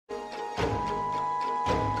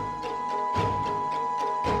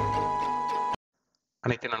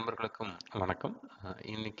அனைத்து நண்பர்களுக்கும் வணக்கம்.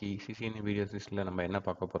 இன்னைக்கு CCNA வீடியோ சீரிஸில் நம்ம என்ன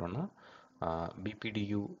பார்க்க போகிறோம்னா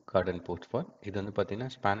BPDU guard and portfast. இது வந்து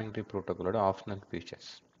பார்த்தீங்கன்னா ஸ்பேனிங் ட்ரீ ப்ரோட்டோக்காலோட ஆப்ஷனல் ஃபீச்சர்ஸ்.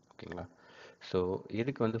 ஓகேங்களா? ஸோ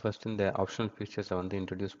எதுக்கு வந்து ஃபஸ்ட் இந்த ஆப்ஷனல் ஃபீச்சர்ஸை வந்து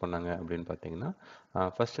இன்ட்ரடியூஸ் பண்ணாங்க அப்படின்னு பார்த்தீங்கன்னா,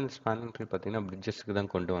 ஃபஸ்ட் இந்த ஸ்பேனிங் ட்ரீ பார்த்தீங்கன்னா பிரிட்ஜஸ்க்கு தான்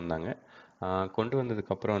கொண்டு வந்தாங்க. கொண்டு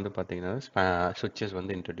வந்ததுக்கப்புறம் வந்து பார்த்தீங்கன்னா சுவிட்சஸ்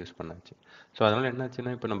வந்து இன்ட்ரடியூஸ் பண்ணாச்சு. ஸோ அதனால்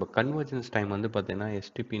என்னாச்சுன்னா இப்போ நம்ம கன்வர்ஜென்ஸ் டைம் வந்து பார்த்தீங்கன்னா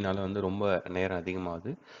STPனால வந்து ரொம்ப நேரம்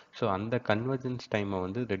அதிகமாகுது. ஸோ அந்த கன்வர்ஜென்ஸ் டைமை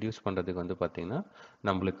வந்து ரெடியூஸ் பண்ணுறதுக்கு வந்து பார்த்திங்கன்னா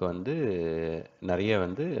நம்மளுக்கு வந்து நிறைய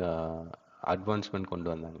வந்து அட்வான்ஸ்மெண்ட் கொண்டு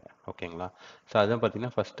வந்தாங்க. ஓகேங்களா? ஸோ அதான்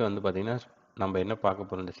பார்த்தீங்கன்னா ஃபஸ்ட்டு வந்து பார்த்திங்கன்னா நம்ம என்ன பார்க்க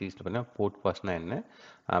போகிறோம் இந்த சீரிஸில் பார்த்தீங்கன்னா போர்ட் ஃபாஸ்ட்னா என்ன,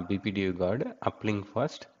 BPDU card, uplink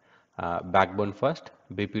fast, backbone fast,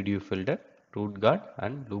 BPDU filter, root card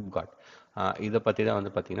and loop card. இதை பற்றி தான்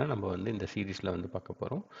வந்து பார்த்திங்கன்னா நம்ம வந்து இந்த சீரீஸில் வந்து பார்க்க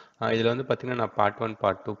போகிறோம். இதில் வந்து பார்த்திங்கன்னா நான் பார்ட் 1,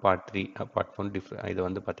 பார்ட் 2, பார்ட் 3, பார்ட் 1 இதை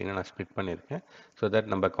வந்து பார்த்திங்கன்னா நான் ஸ்ப்ளிட் பண்ணியிருக்கேன். ஸோ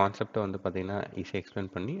தட் நம்ம கான்செப்டை வந்து பார்த்திங்கன்னா ஈஸியாக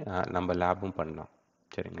எக்ஸ்பிளைன் பண்ணி நம்ம லேபும் பண்ணலாம்.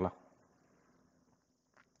 சரிங்களா?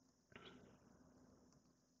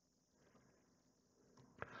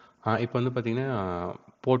 இப்போ வந்து பார்த்தீங்கன்னா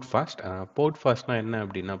போர்ட் ஃபாஸ்ட்னா என்ன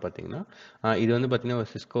அப்படின்னா பார்த்தீங்கன்னா, இது வந்து பார்த்தீங்கன்னா ஒரு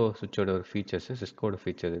சிஸ்கோ சுவிட்சோட ஒரு சிஸ்கோட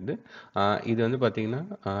ஃபீச்சர் இது. இது வந்து பார்த்தீங்கன்னா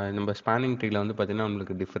நம்ம ஸ்பேனிங் ட்ரீல வந்து பார்த்தீங்கன்னா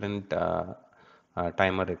உங்களுக்கு டிஃப்ரெண்ட்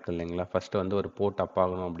டைமர் இருக்குது இல்லைங்களா? ஃபஸ்ட்டு வந்து ஒரு போர்ட் அப்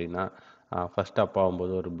ஆகணும் அப்படின்னா ஃபஸ்ட்டு அப்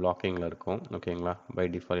ஆகும்போது ஒரு பிளாக்கிங்கில் இருக்கும். ஓகேங்களா? பை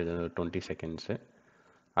டிஃபால்ட் இது வந்து 20 செகண்ட்ஸு.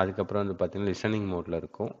 அதுக்கப்புறம் வந்து பார்த்தீங்கன்னா லிசனிங் மோடில்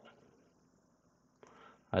இருக்கும்.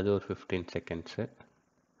 அது ஒரு 15 செகண்ட்ஸு.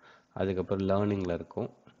 அதுக்கப்புறம் லேர்னிங்கில்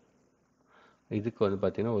இருக்கும். இதுக்கு வந்து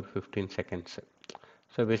பார்த்தீங்கன்னா ஒரு 15 செகண்ட்ஸு.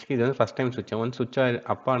 ஸோ பேசிக்கலி இது வந்து ஃபஸ்ட் டைம் சுவிட்ச்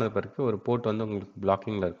அப் ஆனது பிறகு ஒரு போர்ட் வந்து உங்களுக்கு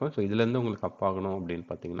பிளாக்கிங்கில் இருக்கும். ஸோ இதுலேருந்து உங்களுக்கு அப் ஆகணும் அப்படின்னு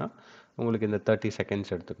பார்த்தீங்கன்னா உங்களுக்கு இந்த 30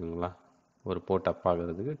 செகண்ட்ஸ் எடுத்துக்குங்களா? ஒரு போர்ட் அப்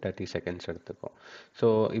ஆகிறதுக்கு 30 செகண்ட்ஸ் எடுத்துக்கும். ஸோ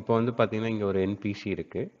இப்போ வந்து பார்த்தீங்கன்னா இங்கே ஒரு என்பிசி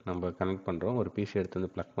இருக்குது. நம்ம கனெக்ட் பண்ணுறோம். ஒரு பிசி எடுத்து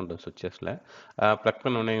வந்து ப்ளக் பண்ணுறோம் சுவிச்சஸில். ப்ளக்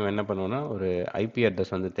பண்ணோடனே என்ன பண்ணுவோன்னா ஒரு ஐபி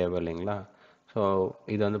அட்ரஸ் வந்து தேவை இல்லைங்களா? ஸோ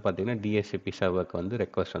இது வந்து பார்த்தீங்கன்னா டிஎஸ்சிபி சர்வருக்கு வந்து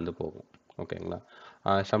ரெக்வஸ்ட் வந்து போகும். ஓகேங்களா?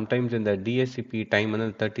 சம்டைம்ஸ் இந்த டிஎஸ்சிபி டைம் வந்து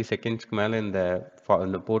 30 செகண்ட்ஸ்க்கு மேலே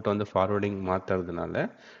இந்த போர்ட் வந்து ஃபார்வர்டிங் மாற்றுறதுனால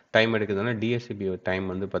டைம் எடுக்கிறதுனால டிஎஸ்சிபி டைம்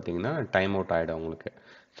வந்து பார்த்தீங்கன்னா டைம் அவுட் ஆகிடும் உங்களுக்கு.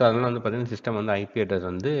 ஸோ அதனால் வந்து பார்த்தீங்கன்னா சிஸ்டம் வந்து ஐபி அட்ரஸ்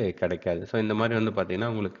வந்து கிடைக்காது. ஸோ இந்த மாதிரி வந்து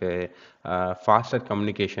பார்த்தீங்கன்னா உங்களுக்கு ஃபாஸ்டர்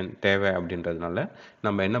கம்யூனிகேஷன் தேவை அப்படின்றதுனால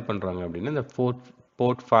நம்ம என்ன பண்ணுறாங்க அப்படின்னா இந்த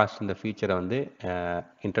போர்ட் ஃபாஸ்ட் இந்த ஃபீச்சரை வந்து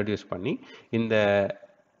இன்ட்ரடியூஸ் பண்ணி இந்த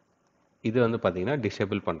இது வந்து பார்த்தீங்கன்னா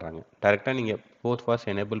டிசேபிள் பண்ணுறாங்க. டைரெக்டாக நீங்கள் போர்ட் ஃபாஸ்ட்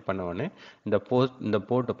எனேபிள் பண்ண உடனே இந்த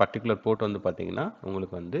பர்டிகுலர் போர்ட் வந்து பார்த்தீங்கன்னா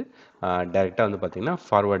உங்களுக்கு வந்து டைரெக்டாக வந்து பார்த்தீங்கன்னா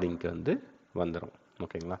ஃபார்வர்டிங்க்கு வந்து வந்துடும்.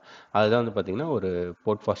 ஓகேங்களா? அதுதான் வந்து பார்த்தீங்கன்னா ஒரு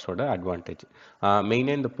போர்ட் ஃபாஸ்ட்டோட அட்வான்டேஜ்.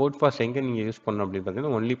 மெயினாக இந்த போர்ட் ஃபாஸ்ட் எங்கே நீங்கள் யூஸ் பண்ணணும் அப்படின்னு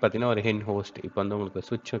பார்த்தீங்கன்னா ஒன்லி பார்த்தீங்கன்னா ஒரு ஹென் ஹோஸ்ட் இப்போ வந்து உங்களுக்கு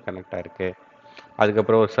சுவிட்ச் கனெக்ட் ஆயிருக்கு.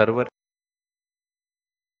 அதுக்கப்புறம் ஒரு சர்வர்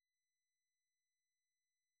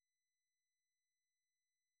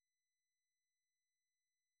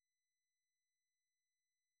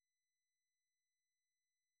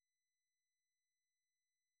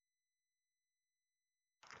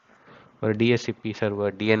ஒரு டிஎஸ்சிபி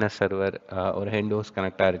சர்வர், டிஎன்எஸ் சர்வர், ஒரு ஹெண்டோஸ்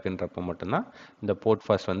கனெக்டாக இருக்குன்றப்ப மட்டும்தான் இந்த போர்ட்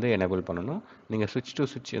ஃபாஸ்ட் வந்து எனேபிள் பண்ணணும். நீங்கள் சுவிட்ச் டு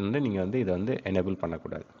சுவிட்ச் வந்து நீங்கள் வந்து இதை வந்து எனேபிள்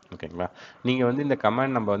பண்ணக்கூடாது. ஓகேங்களா? நீங்கள் வந்து இந்த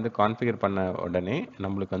கமாண்ட் நம்ம வந்து கான்ஃபிகர் பண்ண உடனே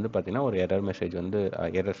நம்மளுக்கு வந்து பார்த்தீங்கன்னா ஒரு எரர் மெசேஜ் வந்து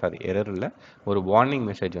எரர் இல்லை, ஒரு வார்னிங்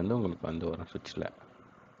மெசேஜ் வந்து உங்களுக்கு வந்து வரும் சுவிட்சில்.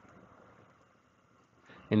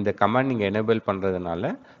 இந்த கமாண்ட் நீங்கள் எனேபிள்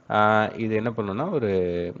பண்ணுறதுனால இது என்ன பண்ணுன்னா ஒரு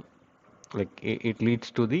like it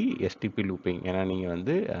leads to the SDP looping. ஏன்னா நீங்கள்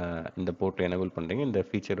வந்து இந்த போர்ட்டை எனேபிள் பண்ணுறீங்க. இந்த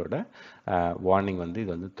ஃபீச்சரோட வார்னிங் வந்து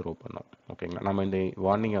இது வந்து த்ரோ பண்ணும். ஓகேங்களா? நம்ம இந்த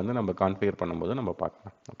வார்னிங்கை வந்து நம்ம கான்ஃபிகர் பண்ணும்போது நம்ம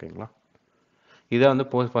பார்க்கலாம். ஓகேங்களா? இதை வந்து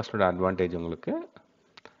போஸ்ட் ஃபாஸ்டோட அட்வான்டேஜ் உங்களுக்கு.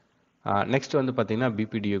 நெக்ஸ்ட் வந்து பார்த்தீங்கன்னா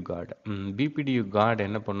பிபிடியூ கார்டு. பிபிடியூ கார்டு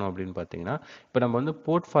என்ன பண்ணும் அப்படின்னு பார்த்தீங்கன்னா இப்போ நம்ம வந்து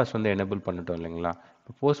போர்ட் ஃபாஸ்ட் வந்து எனேபிள் பண்ணிட்டோம் இல்லைங்களா?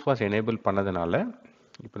 இப்போ போஸ்ட் ஃபாஸ்ட் எனேபிள் பண்ணதுனால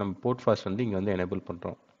இப்போ நம்ம போர்ட் ஃபாஸ்ட் வந்து இங்கே வந்து எனேபிள்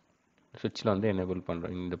பண்ணுறோம். சுவிட்சில் வந்து எனேபிள்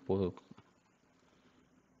பண்ணுறோம். இந்த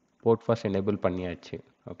போர்ட் ஃபாஸ்ட் எனேபிள் பண்ணியாச்சு.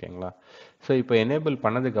 ஓகேங்களா? ஸோ இப்போ எனேபிள்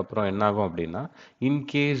பண்ணதுக்கப்புறம் என்னாகும் அப்படின்னா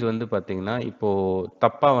இன்கேஸ் வந்து பார்த்தீங்கன்னா இப்போது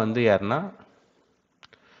தப்பாக வந்து யாருன்னா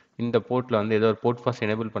இந்த போர்ட்டில் வந்து ஏதோ ஒரு போர்ட் ஃபாஸ்ட்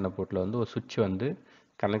எனேபிள் பண்ண போர்ட்டில் வந்து ஒரு சுவிட்ச் வந்து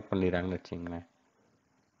கனெக்ட் பண்ணிடுறாங்கன்னு வச்சுங்களேன்.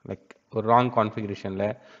 லைக் ஒரு ராங் கான்ஃபிகரேஷனில்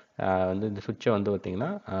வந்து இந்த சுவிட்சை வந்து பார்த்திங்கன்னா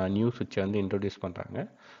நியூ சுவிட்சை வந்து இன்ட்ரடியூஸ் பண்ணுறாங்க.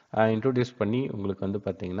 இன்ட்ரடியூஸ் பண்ணி உங்களுக்கு வந்து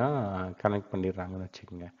பார்த்திங்கன்னா கனெக்ட் பண்ணிடுறாங்கன்னு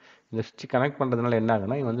வச்சுக்கோங்க. இந்த சுவிட்ச் கனெக்ட் பண்ணுறதுனால என்ன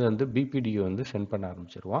ஆகுனா இவன் வந்து பிபிடியூ வந்து சென்ட் பண்ண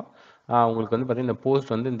ஆரம்பிச்சிருவான். உங்களுக்கு வந்து பார்த்திங்கன்னா இந்த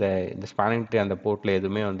போஸ்ட் வந்து இந்த ஸ்பேனிங் ட்ரீ அந்த போர்ட்டில்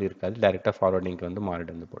எதுவுமே வந்து இருக்காது. டைரெக்டாக ஃபார்வர்டிங்க்கு வந்து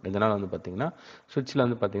மாறிடும் இந்த போர்ட். இதனால் வந்து பார்த்திங்கன்னா சுவிட்சில்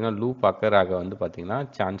வந்து பார்த்திங்கன்னா லூப் அக்கர் ஆக வந்து பார்த்திங்கன்னா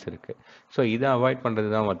சான்ஸ் இருக்குது. ஸோ இதை அவாய்ட்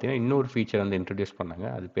பண்ணுறது தான் பார்த்திங்கன்னா இன்னொரு ஃபீச்சர் வந்து இன்ட்ரடியூஸ் பண்ணாங்க.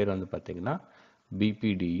 அது பேர் வந்து பார்த்திங்கன்னா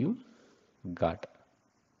BPDU guard.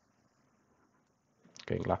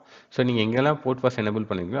 ஓகேங்களா. ஸோ நீங்கள் எங்கெல்லாம் போர்ட் ஃபாஸ்ட் எனேபிள்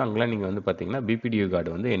பண்ணிருக்கீங்களோ அங்கெல்லாம் நீங்கள் வந்து பார்த்தீங்கன்னா பிபிடியூ கார்டு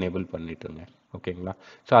வந்து எனேபிள் பண்ணிட்டுருங்க. ஓகேங்களா.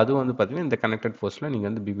 ஸோ அது வந்து பார்த்தீங்கன்னா இந்த கனெக்டட் போர்ட்ஸில் நீங்கள்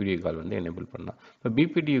வந்து பிபிடியூ கார்டு வந்து எனேபிள் பண்ணலாம். இப்போ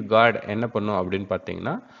பிபிடியூ கார்டு என்ன பண்ணும் அப்படின்னு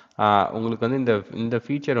பார்த்தீங்கன்னா உங்களுக்கு வந்து இந்த இந்த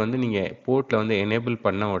ஃபீச்சர் வந்து நீங்கள் போர்ட்டில் வந்து எனேபிள்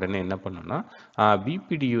பண்ண உடனே என்ன பண்ணணும்னா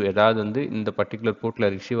பிபிடியூ ஏதாவது வந்து இந்த பர்டிகுலர்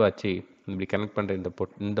போர்ட்டில் ரிசீவ் ஆச்சு இப்படி கனெக்ட் பண்ணுற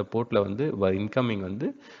இந்த போர்ட்டில் வந்து இன்கமிங் வந்து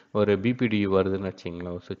ஒரு பிபிடியூ வருதுன்னு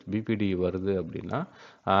வச்சிங்களேன். ஒரு சுவிட்ச் பிபிடியூ வருது அப்படின்னா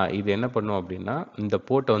இது என்ன பண்ணும் அப்படின்னா இந்த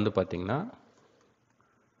போர்ட்டை வந்து பார்த்தீங்கன்னா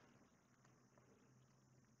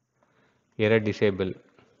எரர் டிசேபிள்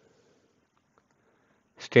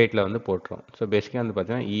ஸ்டேட்டில் வந்து போட்டுரும். ஸோ பேசிக்காக வந்து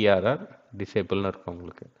பார்த்தீங்கன்னா இஆர்ஆர் டிசேபிள்னு இருக்கும்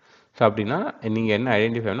உங்களுக்கு. ஸோ அப்படின்னா நீங்கள் என்ன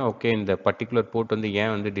ஐடென்டிஃபை பண்ணால் ஓகே இந்த பர்டிகுலர் போர்ட் வந்து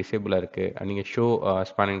ஏன் வந்து டிசேபிளாக இருக்குது நீங்கள் ஷோ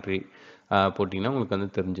ஸ்பானிங் ட்ரீ போட்டிங்கன்னா உங்களுக்கு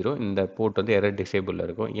வந்து தெரிஞ்சிடும் இந்த போர்ட் வந்து எரர் டிசேபிளில்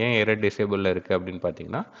இருக்கும். ஏன் எரர் டிசேபிளில் இருக்குது அப்படின்னு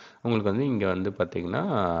பார்த்தீங்கன்னா உங்களுக்கு வந்து இங்கே வந்து பார்த்தீங்கன்னா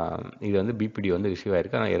இது வந்து பிபிடி வந்து ரிசீவ்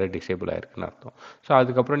ஆயிருக்கு ஆனால் எரர் டிசேபிள் ஆயிருக்குன்னு அர்த்தம். ஸோ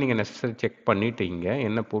அதுக்கப்புறம் நீங்கள் நெசசரி செக் பண்ணிட்டீங்க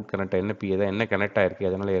என்ன போர்ட் கனெக்ட் என்ன கனெக்ட்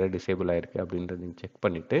ஆயிருக்கு அதனால் எரர் டிசேபிள் ஆயிருக்கு அப்படின்றத நீங்கள் செக்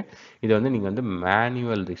பண்ணிவிட்டு இதை வந்து நீங்கள் வந்து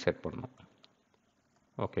மேனுவல் ரீசெட் பண்ணணும்.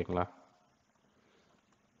 ஓகேங்களா.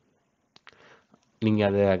 நீங்கள்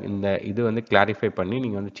அதை இது வந்து கிளாரிஃபை பண்ணி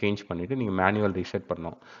நீங்கள் வந்து சேஞ்ச் பண்ணிவிட்டு நீங்கள் மேனுவல் ரீசெட்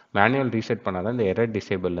பண்ணணும். மேனுவல் ரீசெட் பண்ணால் தான் இந்த எரர்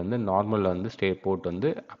டிசேபிள்லேருந்து நார்மலில் வந்து போர்ட் வந்து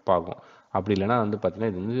அப் ஆகும். அப்படி இல்லைனா வந்து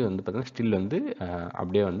பார்த்தீங்கன்னா இது வந்து பார்த்தீங்கன்னா ஸ்டில் வந்து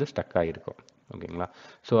அப்படியே வந்து ஸ்டக் ஆகிருக்கும். ஓகேங்களா.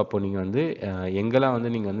 ஸோ அப்போ நீங்கள் வந்து எங்கெல்லாம்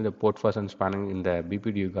வந்து நீங்கள் வந்து இந்த போர்ட் ஃபாஸ்ட் அண்ட் ஸ்பானிங் இந்த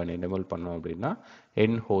பிபிடியூ கார்டு எனேபிள் பண்ணோம் அப்படின்னா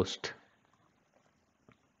என் ஹோஸ்ட்.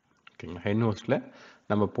 ஓகேங்களா. என் ஹோஸ்ட்டில்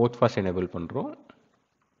நம்ம போர்ட் ஃபாஸ்ட் எனேபிள் பண்ணுறோம்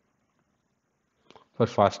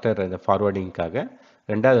ஃபார் ஃபாஸ்டர் அந்த ஃபார்வர்டிங்காக.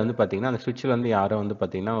 ரெண்டாவது வந்து பார்த்தீங்கன்னா அந்த சுவிட்சில் வந்து யாரோ வந்து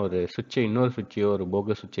பார்த்தீங்கன்னா ஒரு சுவிட்சை இன்னொரு சுவிட்சையோ ஒரு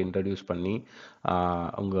போகஸ் சுவிட்சை இன்ட்ரடியூஸ் பண்ணி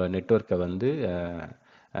உங்கள் நெட்வொர்க்கை வந்து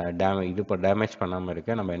டேமேஜ் பண்ணாமல்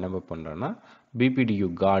இருக்க நம்ம என்ன பண்ணுறோன்னா பிபிடியூ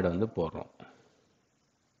கார்டு வந்து போடுறோம்.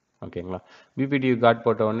 ஓகேங்களா. பிபிடியூ கார்டு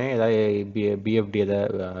போட்ட உடனே ஏதாவது பிஎஃப்டி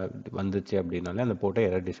எதாவது வந்துச்சு அப்படின்னாலே அந்த போட்டை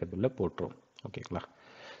எரர் டிசேபிளில் போட்டுரும். ஓகேங்களா.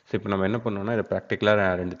 ஸோ இப்போ நம்ம என்ன பண்ணோம்னா இதை ப்ராக்டிக்கலாக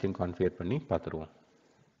ரெண்டுத்தையும் கான்ஃபிகர் பண்ணி பார்த்துருவோம்.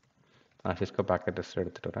 நான் சிஸ்கோ பேக்கெட் டெஸ்ட்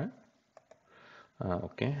எடுத்துகிட்டு வரேன்.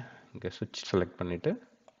 ஓகே, இங்கே சுவிட்ச் செலக்ட் பண்ணிவிட்டு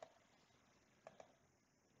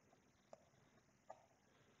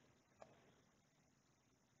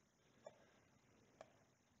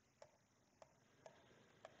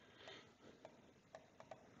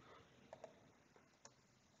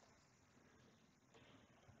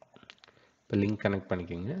இப்போ லிங்க் கனெக்ட்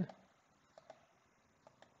பண்ணிக்கோங்க.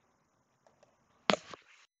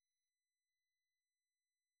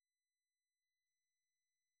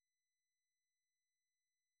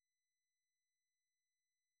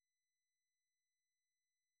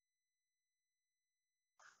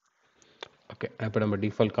 ஓகே, இப்போ நம்ம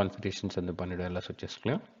டிஃபால்ட் கான்ஃபிகரேஷன்ஸ் வந்து பண்ணிவிடும் எல்லா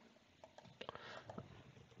சுவிட்சஸ்லையும்.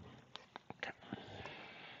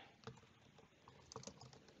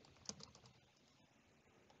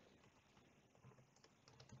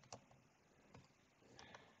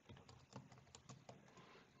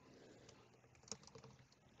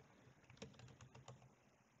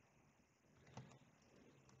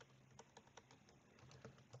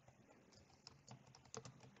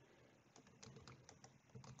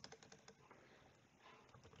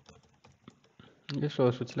 ஜஸ்ட்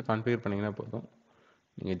ஒரு சுவிட்சில் கான்ஃபிகர் பண்ணிங்கன்னா போதும்.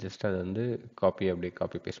 நீங்கள் ஜஸ்ட் அதை வந்து அப்படியே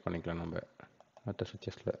காப்பி பேஸ்ட் பண்ணிக்கலாம் நம்ம மற்ற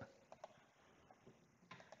சுவிட்சஸில்.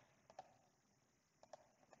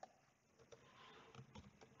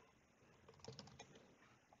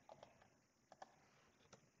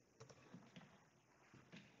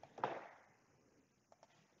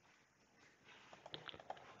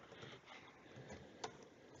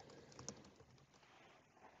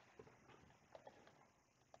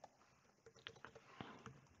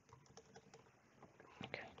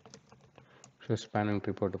 ஸோ ஸ்பேனிங்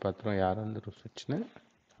ட்ரீ போட்டு பார்த்துருவோம் யார் வந்து ஒரு சுவிட்ச்னு.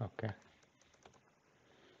 ஓகே,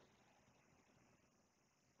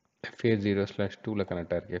 FA0/2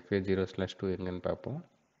 கனெக்ட் ஆகிருக்கு. FA0/2 எங்கன்னு பார்ப்போம்.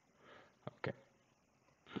 ஓகே,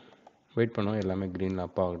 வெயிட் பண்ணுவோம் எல்லாமே க்ரீனில்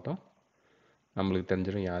அப் ஆகட்டும். நம்மளுக்கு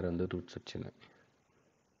தெரிஞ்சிடும் யார் வந்து ரூட் சுவிட்ச்னு.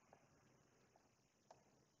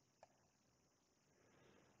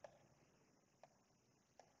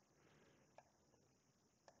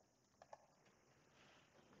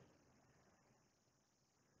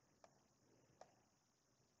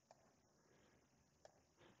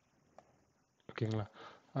 ஓகேங்களா.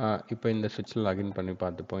 இப்போ இந்த சுவிட்சில் லாகின் பண்ணி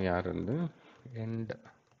பார்த்துப்போம் யார் வந்து end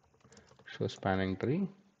show spanning tree.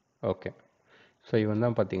 Okay, so இவன்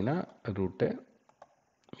தான் பார்த்தீங்கன்னா ரூட்டு.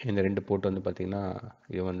 இந்த 2 போர்ட் வந்து பார்த்தீங்கன்னா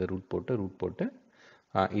இது வந்து ரூட் போட்டு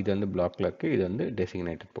இது வந்து பிளாக்ல இருக்குது, இது வந்து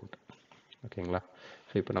டெசிக்னேட்டட் போர்ட். ஓகேங்களா.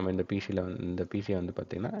 ஸோ இப்போ நம்ம இந்த பிசியை வந்து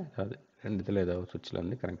பார்த்தீங்கன்னா ஏதாவது ரெண்டுத்தில் ஏதாவது சுவிட்சில்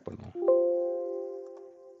வந்து கனெக்ட் பண்ணுவோம்.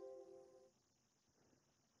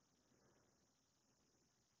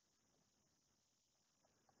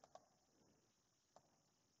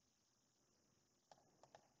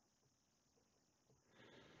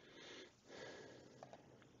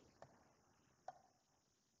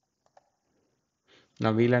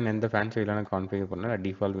 நான் VLAN எந்த ஃபேன்சி VLAN கான்ஃபிகர் பண்ணல,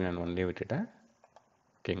 டிஃபால்ட் VLAN ஒன்லேயே விட்டுட்டேன்.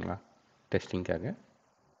 ஓகேங்களா, டெஸ்டிங்காக.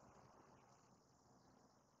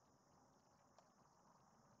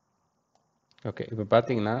 ஓகே, இப்போ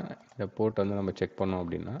பார்த்தீங்கன்னா இந்த போர்ட் வந்து நம்ம செக் பண்ணோம்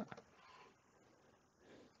அப்படின்னா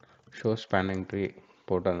ஷோ ஸ்பேனிங் ட்ரீ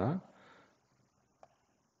போட்டோம்னா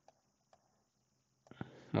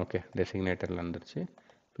ஓகே டெசிக்னேட்டரில் வந்துருச்சு.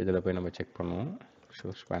 இதில் போய் நம்ம செக் பண்ணுவோம் ஷோ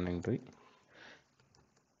ஸ்பேனிங் ட்ரீ.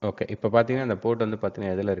 ஓகே, இப்போ பார்த்தீங்கன்னா இந்த போர்ட் வந்து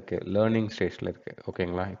பார்த்தீங்கன்னா எதில் இருக்குது, லேர்னிங் ஸ்டேஜில் இருக்குது.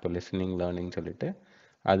 ஓகேங்களா, இப்போ லிசனிங் லேர்னிங் சொல்லிட்டு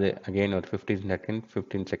அது அகெயின் ஒரு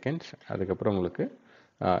 15 செகண்ட்ஸ் அதுக்கப்புறம் உங்களுக்கு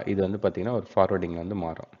இது வந்து பார்த்தீங்கன்னா ஒரு ஃபார்வர்டிங்கில் வந்து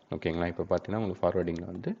மாறும். ஓகேங்களா, இப்போ பார்த்தீங்கன்னா உங்களுக்கு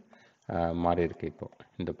ஃபார்வர்டிங்கில் வந்து மாறி இருக்கு இப்போது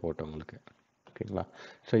இந்த போர்ட் உங்களுக்கு. ஓகேங்களா,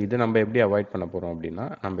 ஸோ இதை நம்ம எப்படி அவாய்ட் பண்ண போகிறோம் அப்படின்னா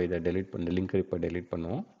நம்ம இதை டெலீட் பண்ண லிங்க் இப்போ டெலீட்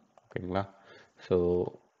பண்ணுவோம். ஓகேங்களா, ஸோ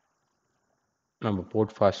நம்ம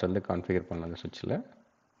போர்ட் ஃபாஸ்ட் வந்து கான்ஃபிகர் பண்ணலாம் அந்த சுவிட்சில்.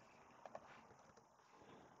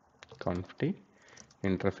 conft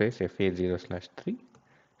interface fa0/3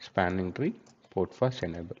 spanning tree port fast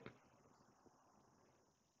enable.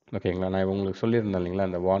 ஓகேங்களா, நான் உங்களுக்கு சொல்லியிருந்தேன் இல்லைங்களா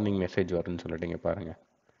அந்த வார்னிங் மெசேஜ் வரும்னு சொல்லிட்டு இங்கே பாருங்கள்.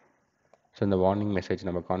 ஸோ இந்த வார்னிங் மெசேஜ்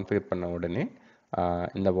நம்ம கான்ஃபிகர் பண்ண உடனே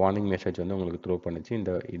இந்த வார்னிங் மெசேஜ் வந்து உங்களுக்கு த்ரோ பண்ணிச்சு.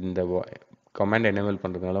 இந்த கமாண்ட் எனேபிள்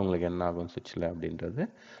பண்ணுறதுனால உங்களுக்கு என்ன ஆகும் சுவிட்சில் அப்படின்றது,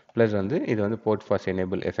 ப்ளஸ் வந்து இது வந்து போர்ட் ஃபாஸ்ட்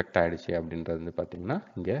எனேபிள் எஃபெக்ட் ஆகிடுச்சு அப்படின்றது வந்து பார்த்திங்கன்னா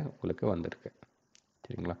இங்கே உங்களுக்கு வந்திருக்கு.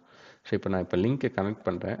 சரிங்களா, ஸோ இப்போ நான் இப்போ லிங்க்கை கனெக்ட்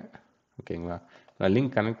பண்ணுறேன். ஓகேங்களா, நான்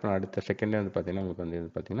லிங்க் கனெக்ட் பண்ண அடுத்த செகண்டே வந்து பார்த்தீங்கன்னா உங்களுக்கு வந்து இது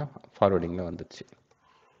பார்த்தீங்கன்னா ஃபார்வர்டிங்கில் வந்துடுச்சு.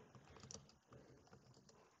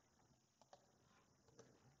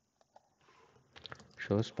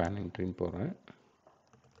 ஷோ ஸ்பேனிங் ட்ரீன்னு போகிறேன்.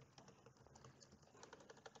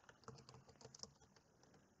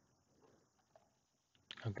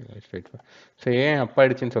 Okay straight. ஸோ ஏன் அப்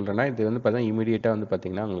ஆகிடுச்சின்னு சொல்கிறேன்னா இது வந்து பார்த்தீங்கன்னா இமீடியட்டாக வந்து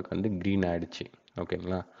பார்த்தீங்கன்னா உங்களுக்கு வந்து க்ரீன் ஆகிடுச்சு.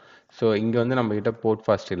 ஓகேங்களா, ஸோ இங்கே வந்து நம்மக்கிட்ட போர்ட்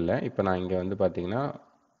ஃபாஸ்ட் இல்லை. இப்போ நான் இங்கே வந்து பார்த்தீங்கன்னா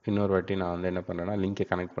இன்னொரு வாட்டி நான் வந்து என்ன பண்ணுறேன்னா லிங்கை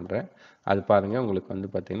கனெக்ட் பண்ணுறேன். அது பாருங்கள் உங்களுக்கு வந்து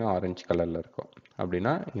பார்த்தீங்கன்னா ஆரஞ்சு கலரில் இருக்கும்.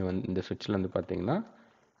 அப்படின்னா இங்கே வந்து இந்த சுவிட்சில் வந்து பார்த்தீங்கன்னா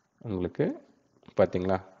உங்களுக்கு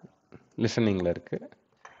பார்த்தீங்களா லிசனிங்கில் இருக்குது.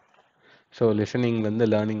 ஸோ லிசனிங்லேருந்து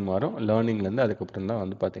லேர்னிங் மாறும், லேர்னிங்லேருந்து அதுக்கப்புறம் தான்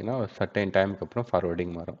வந்து பார்த்தீங்கன்னா ஒரு சர்டைன் டைமுக்கு அப்புறம்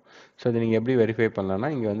ஃபார்வர்டிங் மாறும். ஸோ இது நீங்கள் எப்படி வெரிஃபை பண்ணலாம்னா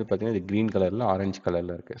இங்கே வந்து பார்த்தீங்கன்னா இது க்ரீன் கலரில் ஆரஞ்சு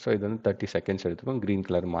கலரில் இருக்குது. ஸோ இது வந்து 30 செகண்ட்ஸ் எடுத்துக்கும் க்ரீன்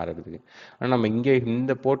கலர் மாறுறதுக்கு. ஆனால் நம்ம இங்கே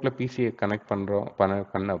இந்த போர்ட்டில் பிசியை கனெக்ட்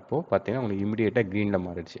பண்ணப்போ பார்த்தீங்கன்னா உங்களுக்கு இமீடியட்டாக க்ரீனில்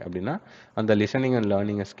மாறிடுச்சு. அப்படின்னா அந்த லிசனிங் அண்ட்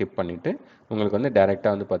லேர்னிங்கை ஸ்கிப் பண்ணிவிட்டு உங்களுக்கு வந்து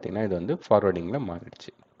டேரெக்டாக வந்து பார்த்தீங்கன்னா இது வந்து ஃபார்வர்டிங்கில்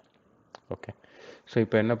மாறிடுச்சு. ஓகே, ஸோ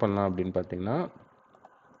இப்போ என்ன பண்ணலாம் அப்படின்னு பார்த்தீங்கன்னா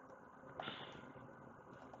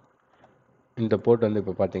இந்த போர்ட் வந்து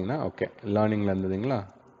இப்போ பார்த்தீங்கன்னா ஓகே லேர்னிங்கில் இருந்ததுங்களா,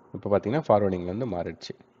 இப்போ பார்த்தீங்கன்னா ஃபார்வர்டிங்லேருந்து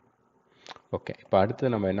மாறிடுச்சு. ஓகே, இப்போ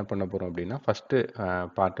அடுத்து நம்ம என்ன பண்ண போகிறோம் அப்படின்னா ஃபஸ்ட்டு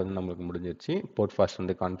பார்ட் வந்து நம்மளுக்கு முடிஞ்சிருச்சு. போர்ட் ஃபாஸ்ட்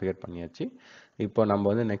வந்து கான்ஃபிகர் பண்ணியாச்சு. இப்போ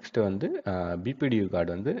நம்ம வந்து நெக்ஸ்ட்டு வந்து BPDU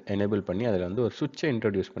கார்டு வந்து எனேபிள் பண்ணி அதில் வந்து ஒரு சுவிட்சை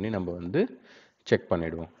இன்ட்ரடியூஸ் பண்ணி நம்ம வந்து செக்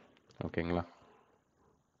பண்ணிவிடுவோம். ஓகேங்களா,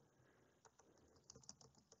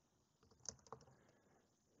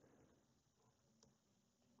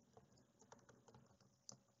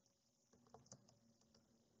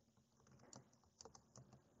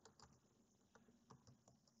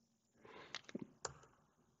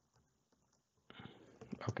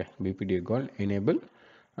 ஓகே BPDUGuard எனேபிள்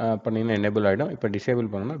பண்ணிங்கன்னா எனேபிள் ஆகிடும். இப்போ டிசேபிள்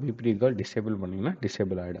பண்ணோன்னா BPDUGuard டிசேபிள் பண்ணிங்கன்னா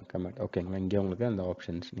டிசேபிள் ஆகிடும் கமெண்ட். ஓகேங்களா, இங்கே உங்களுக்கு அந்த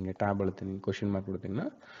ஆப்ஷன்ஸ் நீங்கள் டேப் அழுத்தினீங்க கொஷின் மார்க் கொடுத்தீங்கன்னா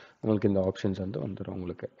உங்களுக்கு இந்த ஆப்ஷன்ஸ் வந்து வந்துடும்.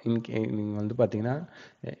 உங்களுக்கு நீங்கள் வந்து பார்த்தீங்கன்னா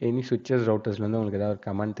எனி சுவிட்சஸ் ரவுட்டர்ஸ்லேருந்து உங்களுக்கு ஏதாவது ஒரு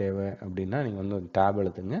கமெண்ட் தேவை அப்படின்னா நீங்கள் வந்து ஒரு டேப்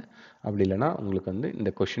அழுத்துங்க. அப்படி இல்லைனா உங்களுக்கு வந்து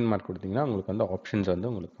இந்த கொஷின் மார்க் கொடுத்தீங்கன்னா உங்களுக்கு வந்து ஆப்ஷன்ஸ் வந்து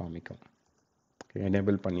உங்களுக்கு காமிக்கும்.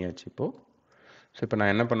 எனேபிள் பண்ணியாச்சு இப்போது. ஸோ இப்போ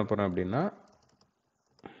நான் என்ன பண்ண போகிறேன் அப்படின்னா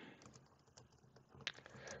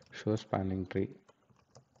ஷோ ஸ்பேனிங் ட்ரீ.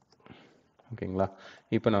 ஓகேங்களா,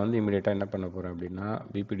 இப்போ நான் வந்து இமீடியட்டாக என்ன பண்ண போகிறேன் அப்படின்னா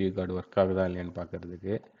BPDU கார்டு ஒர்க் ஆகுதா இல்லையான்னு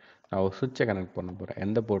பார்க்குறதுக்கு நான் ஒரு சுவிட்சை கனெக்ட் பண்ண போகிறேன்.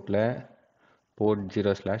 எந்த போர்ட்டில், போர்ட்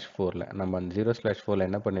 0/4. நம்ம அந்த 0/4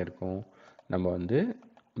 என்ன பண்ணியிருக்கோம், நம்ம வந்து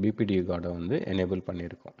BPDU கார்டை வந்து எனேபிள்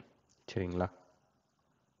பண்ணியிருக்கோம். சரிங்களா,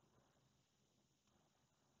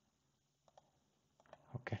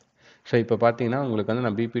 ஓகே. ஸோ இப்போ பார்த்தீங்கன்னா உங்களுக்கு வந்து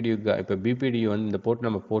நான் இப்போ BPDU வந்து இந்த போர்ட்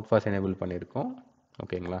நம்ம போர்ட் ஃபாஸ்ட் எனேபிள் பண்ணியிருக்கோம்.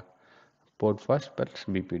 ஓகேங்களா, board fast plus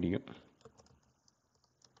BPDU.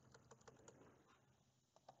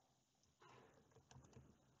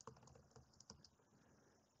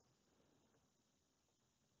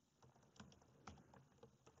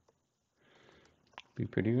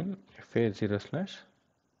 BPDU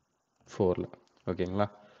FA0/4. ஓகேங்களா,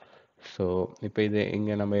 ஸோ இப்போ இது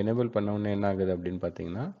இங்கே நம்ம எனேபிள் பண்ணோன்னே என்ன ஆகுது அப்படின்னு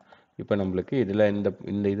பார்த்தீங்கன்னா இப்போ நம்மளுக்கு இதில் இந்த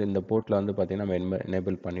போர்ட்டில் வந்து பார்த்திங்கன்னா நம்ம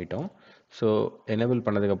எனேபிள் பண்ணிட்டோம். ஸோ எனேபிள்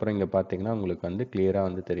பண்ணதுக்கப்புறம் இங்கே பார்த்தீங்கன்னா உங்களுக்கு வந்து கிளியராக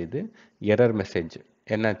வந்து தெரியுது எரர் மெசேஜ்.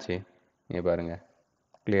 என்னாச்சு இங்கே பாருங்கள்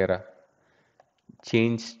கிளியராக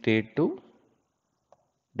change state to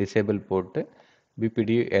disable port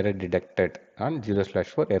BPDU error detected on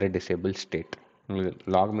 0/4 error disable state.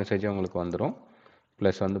 உங்களுக்கு லாக் மெசேஜ் உங்களுக்கு வந்துடும்.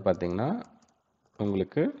 ப்ளஸ் வந்து பார்த்தீங்கன்னா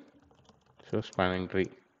உங்களுக்கு ஸோ ஸ்பேனிங் ட்ரீ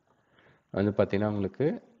வந்து பார்த்தீங்கன்னா உங்களுக்கு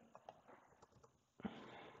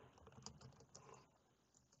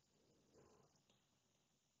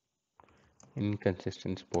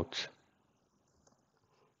inconsistent ports.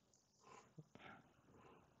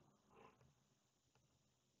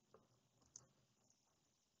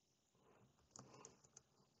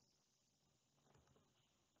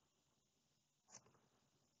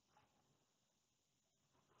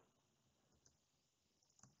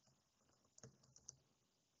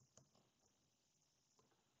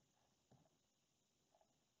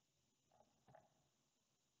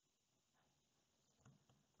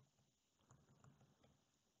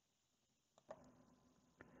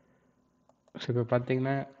 ஸோ இப்போ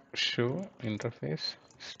பார்த்தீங்கன்னா ஷோ இன்டர்ஃபேஸ்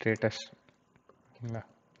ஸ்டேட்டஸ் ஓகேங்களா,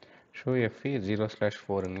 ஷோ எஃப்இ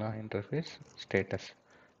 0/4ங்களா இன்டர்ஃபேஸ் ஸ்டேட்டஸ்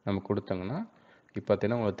நம்ம கொடுத்தோங்கன்னா இப்போ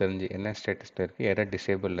பார்த்தீங்கன்னா உங்களுக்கு தெரிஞ்சு என்ன ஸ்டேட்டஸில் இருக்குது, எரர்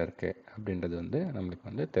டிசேபிளில் இருக்குது அப்படின்றது வந்து நம்மளுக்கு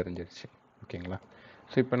வந்து தெரிஞ்சிருச்சு. ஓகேங்களா,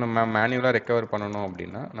 ஸோ இப்போ நம்ம மேனுவலாக ரெக்கவர் பண்ணணும்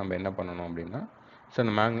அப்படின்னா நம்ம என்ன பண்ணணும் அப்படின்னா, ஸோ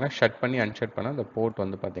அந்த மேனுவலாக ஷட் பண்ணி அன்ஷட் பண்ணால் அந்த போர்ட்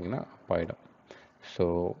வந்து பார்த்தீங்கன்னா அப் ஆகிடும். So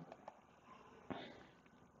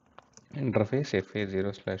interface FA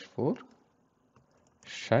 0/4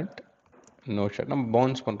 shut no shut நம்ம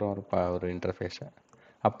பவுன்ஸ் பண்ணுறோம் ஒரு இன்டர்ஃபேஸை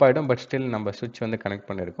அப் ஆகிடும். பட் ஸ்டில் நம்ம சுவிட்ச் வந்து கனெக்ட்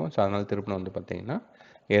பண்ணியிருக்கோம். ஸோ அதனால் திருப்பின வந்து பார்த்தீங்கன்னா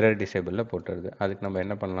எரர் டிசேபிளில் போட்டுருது. அதுக்கு நம்ம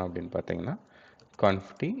என்ன பண்ணலாம் அப்படின்னு பார்த்தீங்கன்னா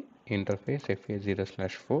கான்ஃப்டி இன்டர்ஃபேஸ் எஃப்ஏ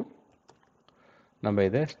 0/4 நம்ம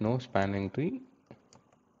இதை snow spanning tree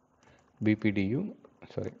BPDU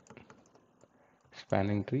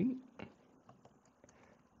spanning tree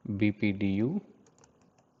BPDU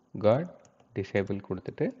card disable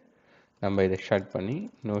கொடுத்துட்டு நம்ம இதை ஷட் பண்ணி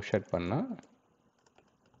நோ ஷட் பண்ணால்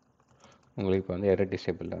உங்களுக்கு இப்போ வந்து எரர்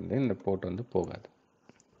டிசேபிளில் வந்து இந்த போர்ட் வந்து போகாது.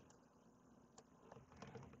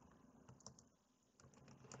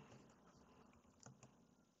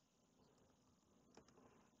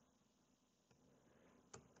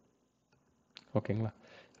 ஓகேங்களா,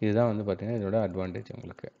 இதுதான் வந்து பார்த்தீங்கன்னா இதோட அட்வான்டேஜ்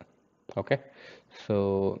உங்களுக்கு. ஓகே, ஸோ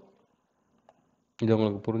இது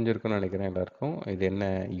உங்களுக்கு புரிஞ்சிருக்குன்னு நினைக்கிறேன் எல்லாருக்கும் இது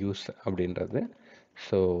என்ன யூஸ் அப்படின்றது.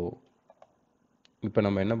 ஸோ இப்போ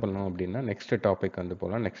நம்ம என்ன பண்ணலாம் அப்படின்னா நெக்ஸ்ட் டாபிக் வந்து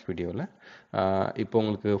போகலாம் நெக்ஸ்ட் வீடியோவில். இப்போ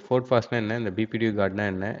உங்களுக்கு போர்ட்ஃபாஸ்ட்னா என்ன, இந்த பிபிடியூ கார்டுனா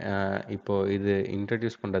என்ன, இப்போது இது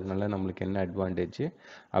இன்ட்ரடியூஸ் பண்ணுறதுனால நம்மளுக்கு என்ன அட்வான்டேஜ்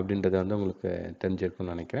அப்படின்றத வந்து உங்களுக்கு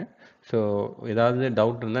தெரிஞ்சிருக்குன்னு நினைக்கிறேன். ஸோ ஏதாவது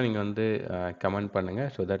டவுட் இருந்தால் நீங்கள் வந்து கமெண்ட்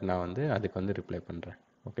பண்ணுங்கள். ஸோ தட் நான் வந்து அதுக்கு வந்து ரிப்ளை பண்ணுறேன்.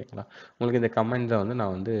 ஓகேங்களா, உங்களுக்கு இந்த கமெண்ட்ஸை வந்து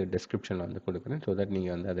நான் வந்து டிஸ்கிரிப்ஷனில் வந்து கொடுக்குறேன். ஸோ தட்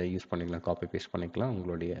நீங்கள் வந்து அதை யூஸ் பண்ணிக்கலாம், காப்பி பேஸ்ட் பண்ணிக்கலாம்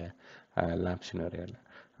உங்களுடைய லேப் சினாரியோவில்.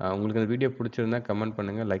 உங்களுக்கு இந்த வீடியோ பிடிச்சிருந்தா கமெண்ட்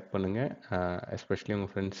பண்ணுங்கள், லைக் பண்ணுங்கள். எஸ்பெஷலி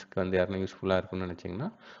உங்கள் ஃப்ரெண்ட்ஸ்க்கு வந்து யாருன்னா யூஸ்ஃபுல்லாக இருக்கும்னு நினச்சிங்கன்னா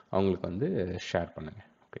அவங்களுக்கு வந்து ஷேர் பண்ணுங்கள்.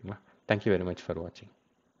 ஓகேங்களா, தேங்க்யூ வெரி மச் ஃபார் வாட்சிங்.